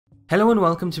Hello and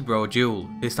welcome to Brodual.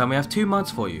 This time we have two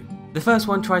mods for you. The first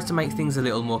one tries to make things a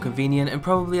little more convenient and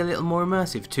probably a little more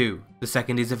immersive too. The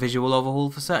second is a visual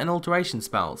overhaul for certain alteration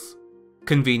spells.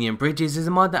 Convenient Bridges is a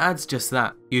mod that adds just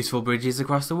that, useful bridges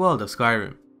across the world of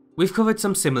Skyrim. We've covered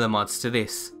some similar mods to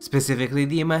this, specifically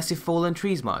the Immersive Fallen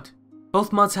Trees mod.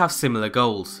 Both mods have similar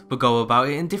goals, but go about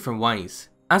it in different ways.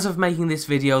 As of making this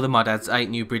video, the mod adds 8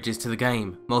 new bridges to the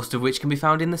game, most of which can be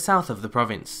found in the south of the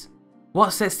province.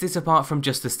 What sets this apart from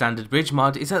just the standard bridge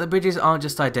mod is that the bridges aren't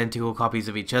just identical copies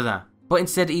of each other, but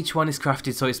instead each one is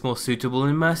crafted so it's more suitable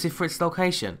and immersive for its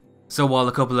location. So while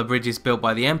a couple of bridges built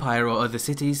by the Empire or other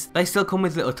cities, they still come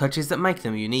with little touches that make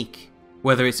them unique.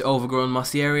 Whether it's overgrown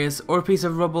mossy areas, or a piece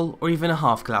of rubble, or even a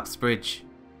half-collapsed bridge.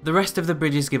 The rest of the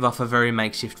bridges give off a very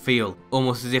makeshift feel,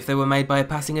 almost as if they were made by a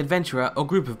passing adventurer or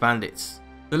group of bandits.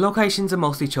 The locations are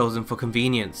mostly chosen for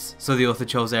convenience, so the author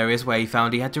chose areas where he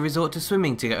found he had to resort to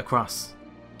swimming to get across.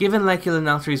 Given Lake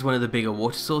Ilanaltri is one of the bigger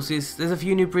water sources, there's a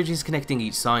few new bridges connecting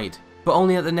each side, but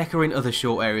only at the neck or in other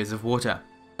short areas of water.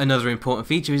 Another important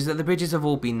feature is that the bridges have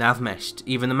all been nav meshed,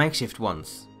 even the makeshift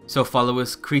ones. So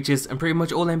followers, creatures and pretty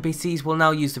much all NPCs will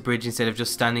now use the bridge instead of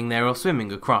just standing there or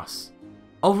swimming across.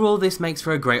 Overall, this makes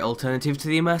for a great alternative to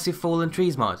the Immersive Fallen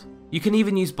Trees mod. You can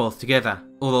even use both together,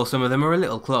 although some of them are a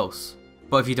little close.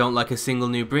 But if you don't like a single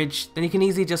new bridge, then you can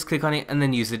easily just click on it and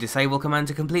then use the disable command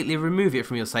to completely remove it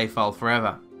from your save file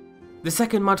forever. The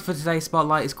second mod for today's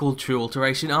spotlight is called True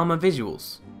Alteration Armor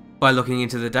Visuals. By looking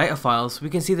into the data files, we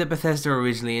can see that Bethesda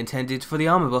originally intended for the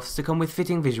armor buffs to come with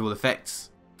fitting visual effects.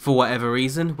 For whatever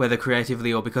reason, whether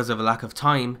creatively or because of a lack of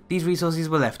time, these resources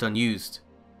were left unused.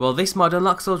 Well, this mod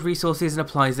unlocks those resources and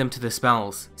applies them to the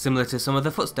spells, similar to some of the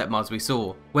footstep mods we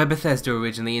saw, where Bethesda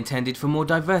originally intended for more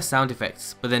diverse sound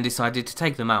effects, but then decided to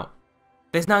take them out.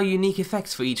 There's now unique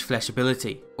effects for each flesh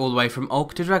ability, all the way from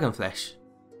oak to dragon flesh.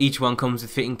 Each one comes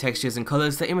with fitting textures and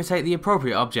colours that imitate the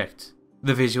appropriate object.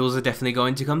 The visuals are definitely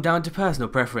going to come down to personal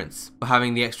preference, but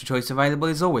having the extra choice available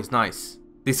is always nice.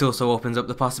 This also opens up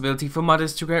the possibility for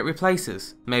modders to create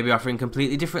replacers, maybe offering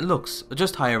completely different looks or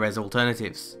just higher res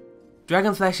alternatives.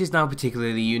 Dragonflesh is now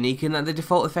particularly unique in that the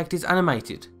default effect is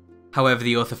animated. However,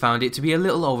 the author found it to be a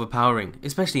little overpowering,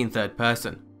 especially in third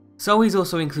person. So he's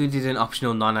also included an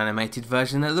optional non-animated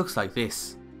version that looks like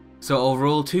this. So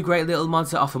overall, two great little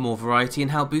mods that offer more variety and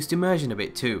help boost immersion a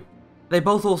bit too. They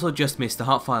both also just missed the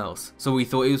hot files, so we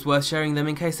thought it was worth sharing them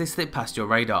in case they slipped past your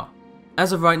radar.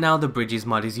 As of right now, the Bridges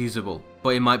mod is usable, but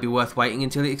it might be worth waiting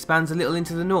until it expands a little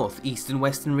into the north, east and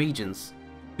western regions.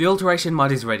 The Alteration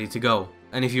mod is ready to go,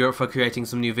 and if you're up for creating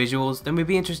some new visuals, then we'd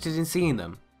be interested in seeing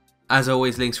them. As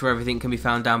always, links for everything can be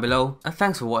found down below, and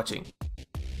thanks for watching.